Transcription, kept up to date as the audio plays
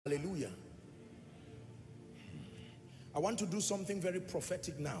Hallelujah. I want to do something very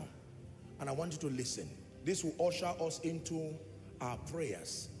prophetic now, and I want you to listen. This will usher us into our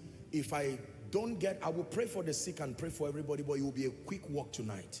prayers. If I don't get, I will pray for the sick and pray for everybody, but it will be a quick walk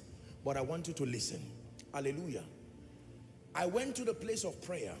tonight. But I want you to listen. Hallelujah. I went to the place of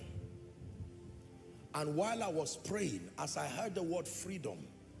prayer, and while I was praying, as I heard the word freedom,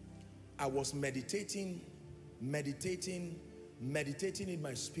 I was meditating in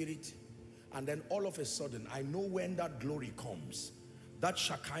my spirit, and then all of a sudden, I know when that glory comes, that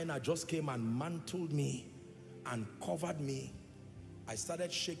Shekinah just came and mantled me and covered me. I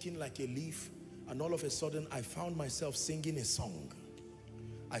started shaking like a leaf, and all of a sudden, I found myself singing a song.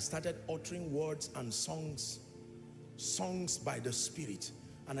 I started uttering words and songs by the Spirit,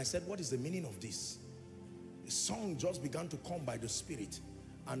 and I said, what is the meaning of this? The song just began to come by the Spirit,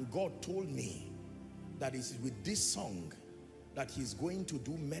 and God told me that it's with this song that he's going to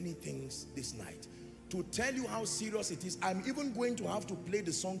do many things this night. To tell you how serious it is, I'm even going to have to play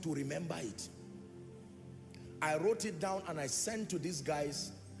the song to remember it. I wrote it down and I sent to these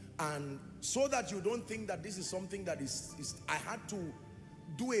guys, and so that you don't think that this is something that I had to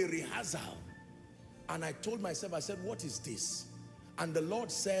do a rehearsal. And I told myself, I said, what is this? And the Lord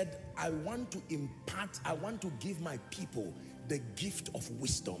said, I want to impart, I want to give my people the gift of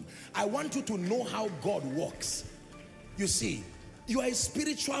wisdom. I want you to know how God works. You see, you are a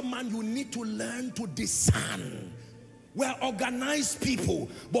spiritual man, you need to learn to discern. We are organized people,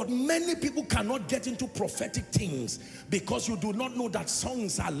 but many people cannot get into prophetic things because you do not know that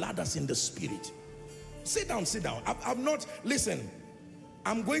songs are ladders in the spirit. Sit down, sit down. I'm not, listen,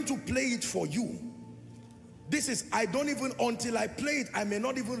 I'm going to play it for you. This is, I don't even, until I play it, I may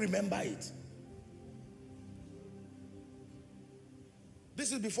not even remember it.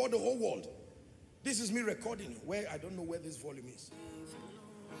 This is before the whole world. This is me recording where I don't know where this volume is.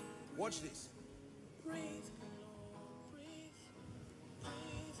 Watch this.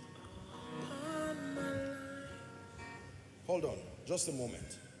 Hold on, just a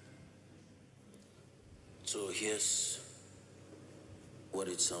moment. So here's what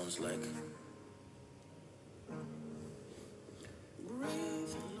it sounds like.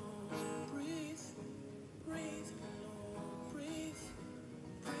 Breathe, Lord, breathe, breathe, Lord, breathe,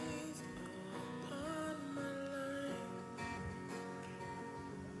 breathe upon my life.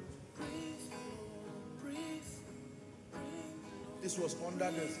 Breathe, Lord, breathe, breathe, Lord. This was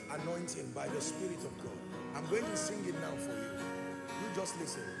under the anointing by the Spirit of God. I'm going to sing it now for you. You just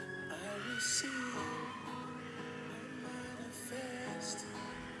listen. I receive, I manifest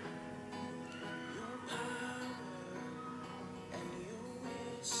your power and your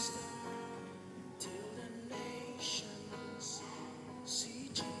wisdom till the nations see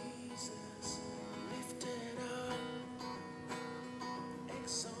Jesus lifted up,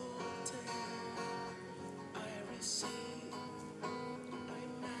 exalted. I receive, I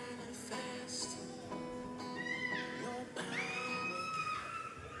manifest your power.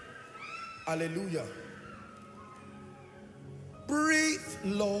 Hallelujah. Breathe,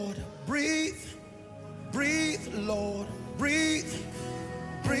 Lord, breathe. Breathe, Lord, breathe.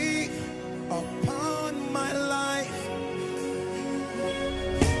 Breathe upon my life.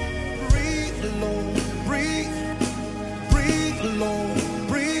 Breathe, Lord, breathe. Breathe, Lord,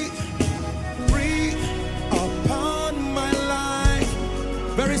 breathe. Breathe upon my life.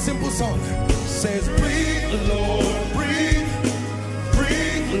 Very simple song. Says, breathe, Lord, breathe.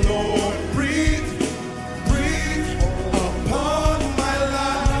 Breathe, Lord, breathe. Breathe upon my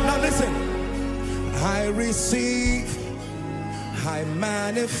life. Now listen. I receive, I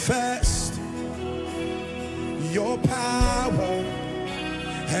manifest your power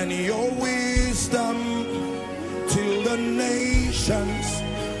and your wisdom till the nations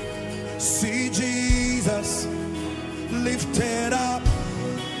see Jesus lifted up,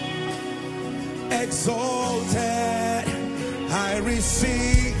 exalted. I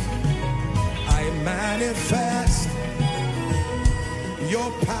receive, I manifest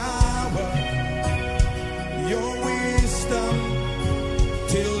your power, your wisdom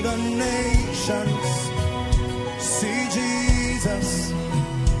till the nations see Jesus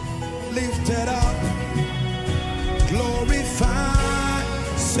lifted up, glorified.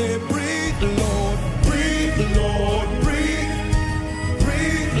 Say, breathe, Lord, breathe, Lord, breathe.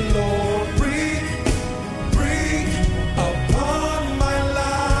 Breathe, Lord, breathe. Breathe upon my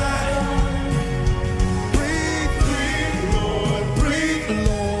life. Breathe, breathe, Lord, breathe,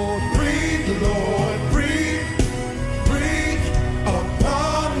 Lord, breathe, Lord, breathe. Breathe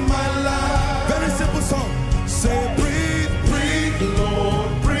upon my life. Very simple song. Say, breathe, breathe,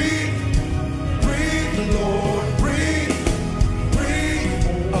 Lord, breathe. Breathe, Lord, breathe.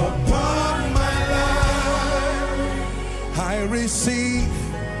 Breathe receive,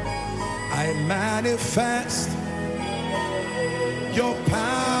 I manifest your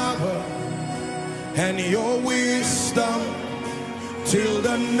power and your wisdom till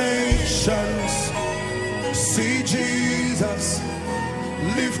the nations see Jesus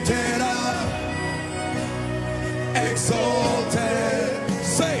lifted up, exalted.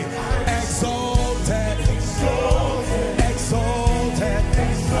 Say, exalted, exalted, exalted,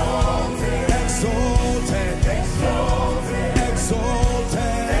 exalted, exalted, exalted,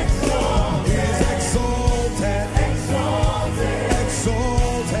 exalted, exalted. He is exalted, exalted,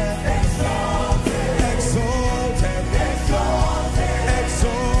 exalted, exalted, exalted,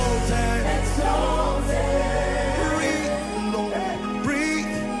 exalted, exalted. Breathe, Lord,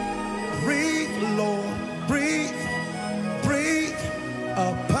 breathe, breathe, Lord, breathe, breathe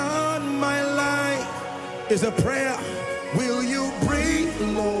upon my life. Is a prayer. Will you breathe,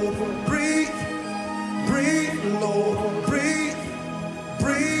 Lord, breathe, breathe, Lord, breathe,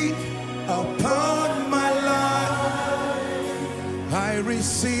 breathe upon my life. I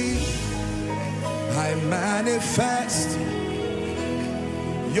receive, I manifest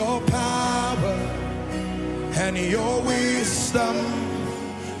your power and your wisdom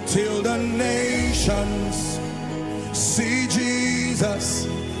till the nations see Jesus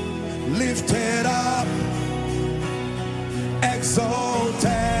lifted up, exalted.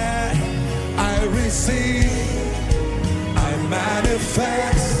 I receive, I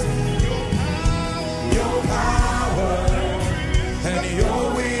manifest your power and your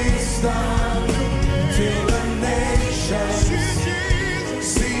wisdom till the nations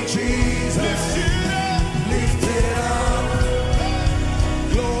see Jesus lifted up,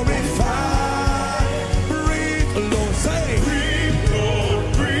 glorified. Breathe, Lord, say, breathe, Lord,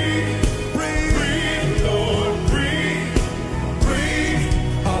 breathe, breathe, breathe, Lord, breathe, breathe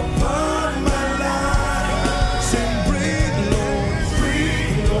upon my life. Sing, breathe, Lord,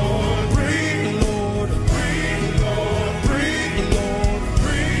 breathe, Lord, breathe, Lord, breathe, Lord, breathe, Lord,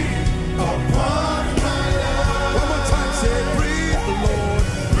 breathe upon my life. One more time, say, breathe, Lord,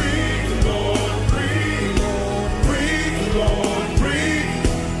 breathe, Lord, breathe, Lord, breathe, Lord, breathe,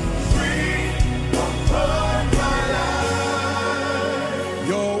 breathe upon my life.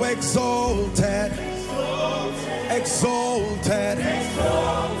 You're exalted, exalted,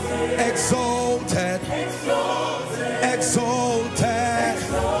 exalted, exalted,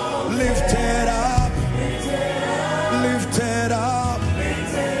 lifted up, lifted up,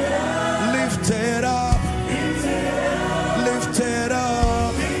 lifted up, lifted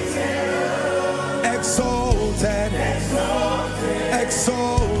up, exalted,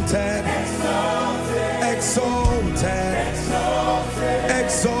 exalted, exalted,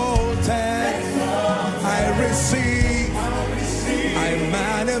 exalted. I receive, I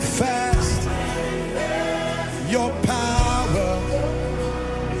manifest your power,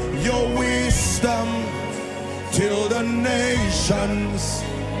 your wisdom till the nations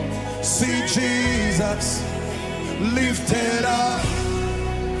see Jesus lifted up,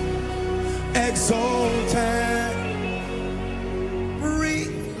 exalted.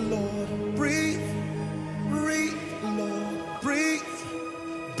 Breathe, Lord, breathe, breathe, Lord, breathe,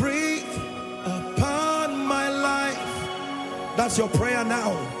 breathe upon my life. That's your prayer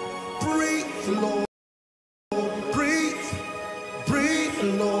now. Breathe, Lord, breathe, breathe,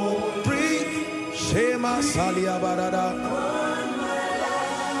 Lord, breathe. Shema Salia Barada.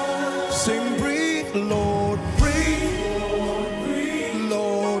 Sing, breathe, Lord, breathe,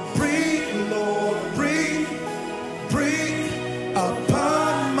 Lord, breathe, Lord, breathe, breathe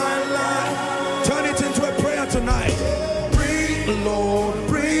upon my life. Turn it into a prayer tonight. Breathe, Lord,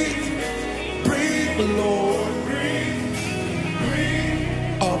 breathe, breathe, Lord, breathe, breathe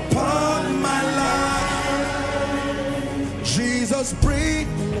upon my life. Jesus, breathe,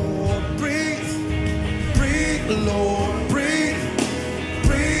 Lord, breathe, breathe, Lord, breathe,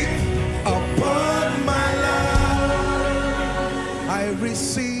 breathe upon my life. I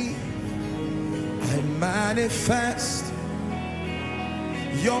receive, I manifest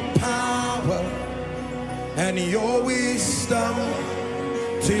your power and your wisdom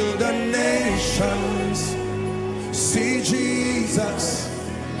till the nations see Jesus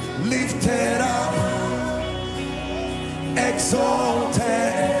lifted up,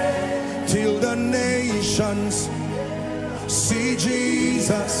 exalted till the nations see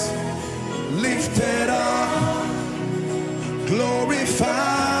Jesus lifted up,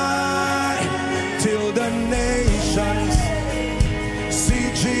 glorified till the nations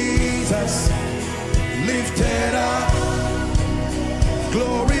see Jesus lifted up,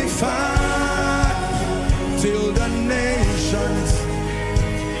 glorified till the nations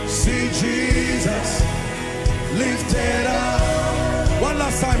see Jesus lifted up.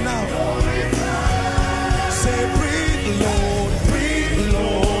 time now. Say, breathe, Lord, breathe,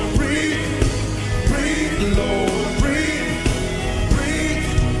 Lord, breathe, breathe, Lord, breathe, breathe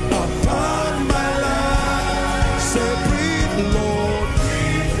upon my life. Say, breathe, Lord,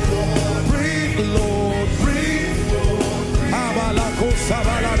 breathe, Lord, breathe, Abalako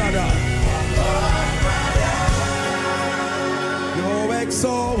Sabaladada. You're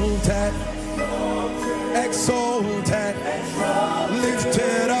exalted, exalted,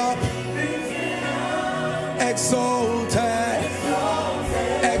 lifted up, exalted,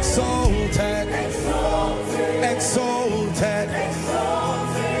 exalted, exalted,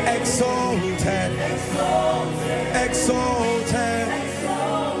 exalted, exalted.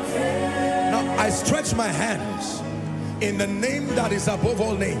 Now I stretch my hands in the name that is above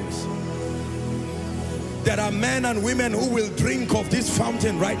all names. There are men and women who will drink of this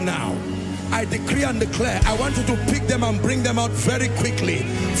fountain right now. I decree and declare, I want you to pick them and bring them out very quickly.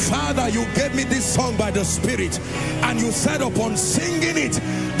 Father, you gave me this song by the Spirit, and you said upon singing it,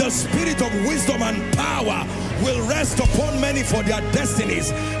 the spirit of wisdom and power will rest upon many for their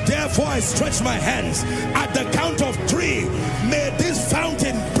destinies. Therefore, I stretch my hands. At the count of 3, may this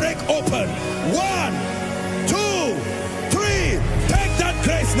fountain break open. 1, 2, 3. Take that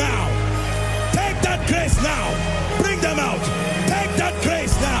grace now. Take that grace now. Bring them out. Take that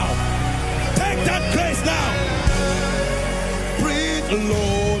grace now. Take that grace now. Breathe,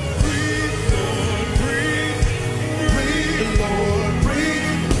 Lord. Breathe, Lord. Breathe. Breathe, Lord.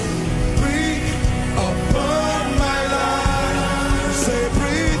 Breathe. Breathe upon my life. Say,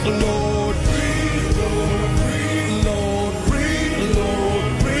 breathe, Lord. Breathe, Lord. Breathe, Lord. Breathe, Lord.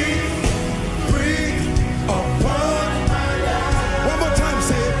 Breathe. Breathe upon my life. One more time.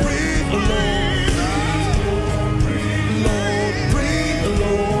 Say, breathe, Lord.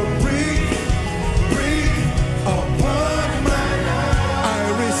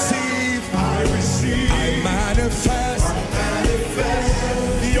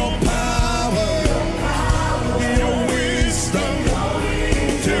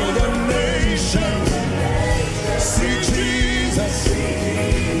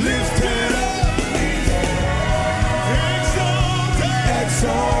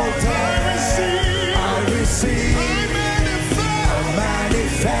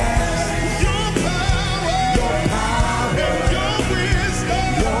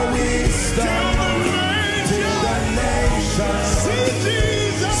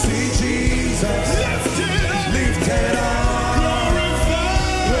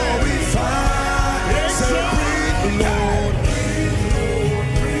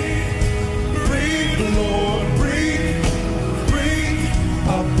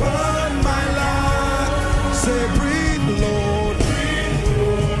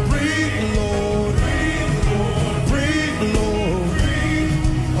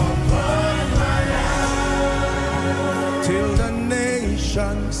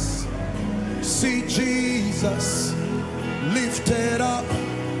 See Jesus lifted up,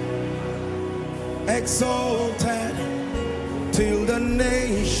 exalted, till the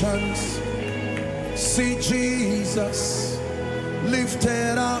nations. See Jesus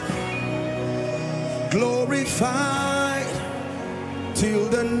lifted up, glorified, till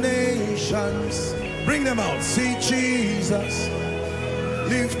the nations. Bring them out. See Jesus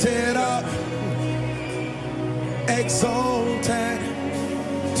lifted up, exalted,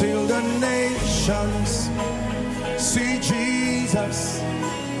 till the nations. See Jesus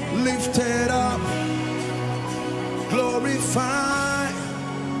lifted up, glorified.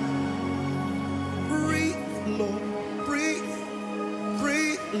 Breathe, Lord, breathe,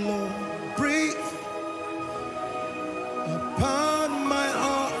 breathe, Lord, breathe upon my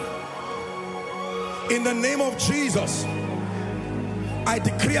heart. In the name of Jesus, I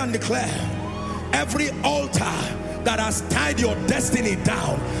decree and declare, every altar that has tied your destiny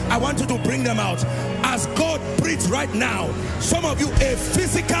down, I want you to bring them out. As God breathes right now, some of you, a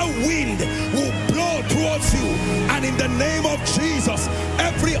physical wind will blow towards you, and in the name of Jesus,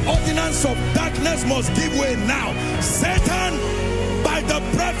 every ordinance of darkness must give way now. Satan, by the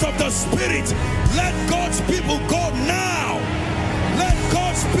breath of the Spirit, let God's people go now. Let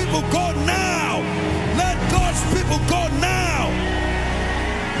God's people go now. Let God's people go now.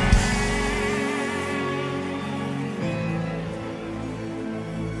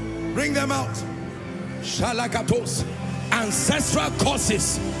 Bring them out. Shalakatos. Ancestral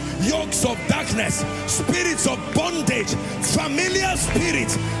causes, yokes of darkness, spirits of bondage, familiar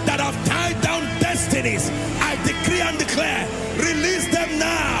spirits that have tied down destinies, I decree and declare, release them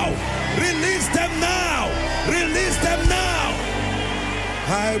now. Release them now. Release them now.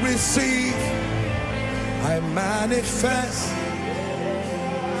 I receive, I manifest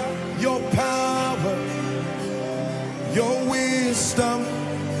your power, your wisdom,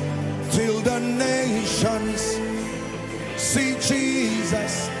 till the nations see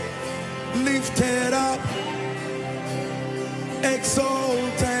Jesus lifted up,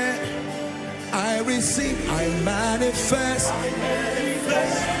 exalted. I receive, I manifest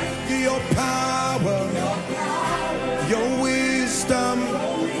your power, your wisdom,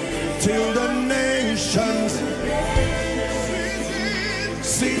 till the nations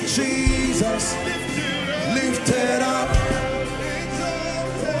see Jesus lifted up.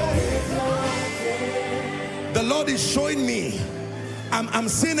 The Lord is showing me, I'm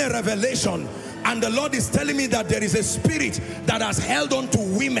seeing a revelation, and the Lord is telling me that there is a spirit that has held on to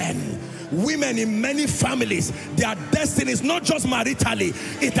women in many families. Their destiny is not just maritally,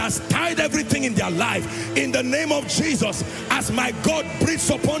 it has tied everything in their life. In the name of Jesus, as my God breathes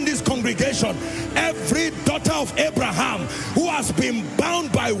upon this congregation, every daughter of Abraham who has been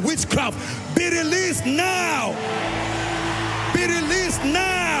bound by witchcraft, be released now. Be released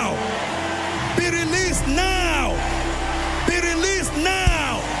now. Be released now. Be released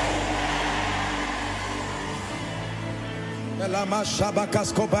now.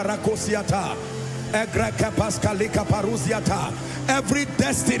 Every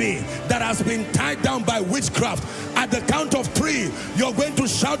destiny that has been tied down by witchcraft, at the count of 3, you're going to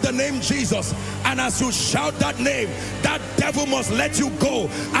shout the name Jesus, and as you shout that name, that devil must let you go.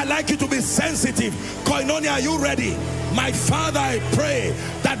 I'd like you to be sensitive. Koinonia, are you ready? My Father, I pray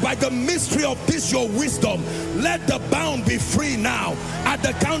that by the mystery of this your wisdom, let the bound be free now. At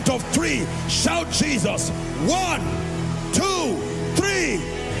the count of 3, shout Jesus. 1, 2, 3.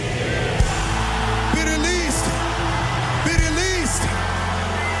 Be released. Be released.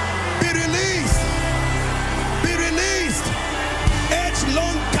 Be released. Be released.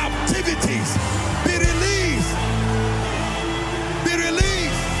 Age-long captivities. Be released. Be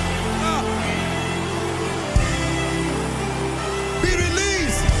released. Be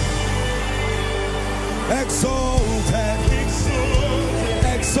released. Exalted. Exalted.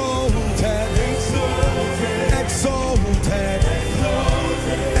 Exalted.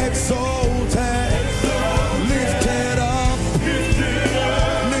 Exalted. Lifted up.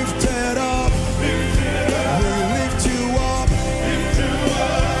 Lifted up. We lift you up.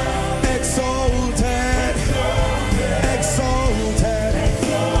 Exalted. Exalted.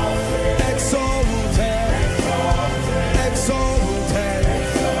 Exalted. Exalted.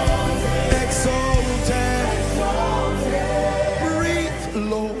 Exalted. Breathe,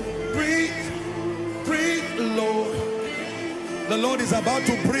 Lord. Breathe. Breathe, Lord. The Lord is about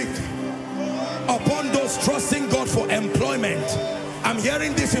to breathe upon those trusting God for employment. I'm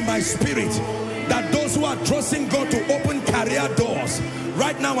hearing this in my spirit, that those who are trusting God to open career doors,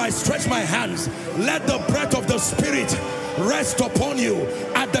 right now I stretch my hands. Let the breath of the Spirit rest upon you.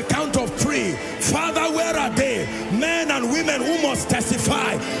 At the count of 3, Father, where are they? Men and women who must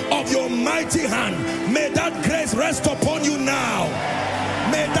testify of your mighty hand. May that grace rest upon you now.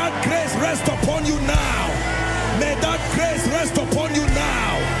 May that grace rest upon you now. May that grace rest upon you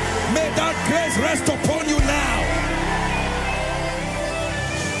now. May that grace rest upon you now.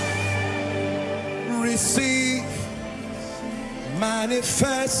 Receive,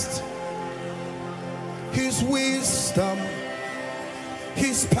 manifest His wisdom,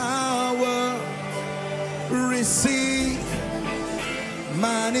 His power. Receive,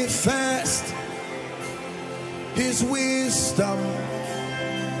 manifest His wisdom,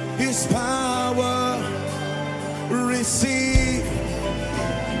 His power. Receive,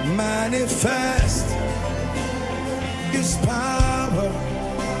 manifest His power,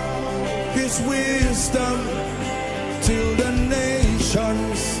 His wisdom, till the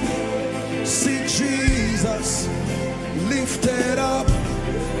nations see Jesus lifted up,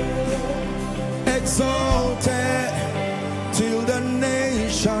 exalted, till the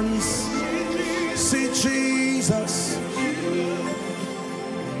nations see Jesus.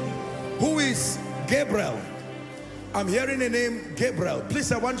 Who is Gabriel? I'm hearing the name Gabriel. Please,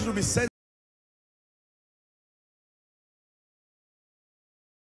 I want you to be sensitive.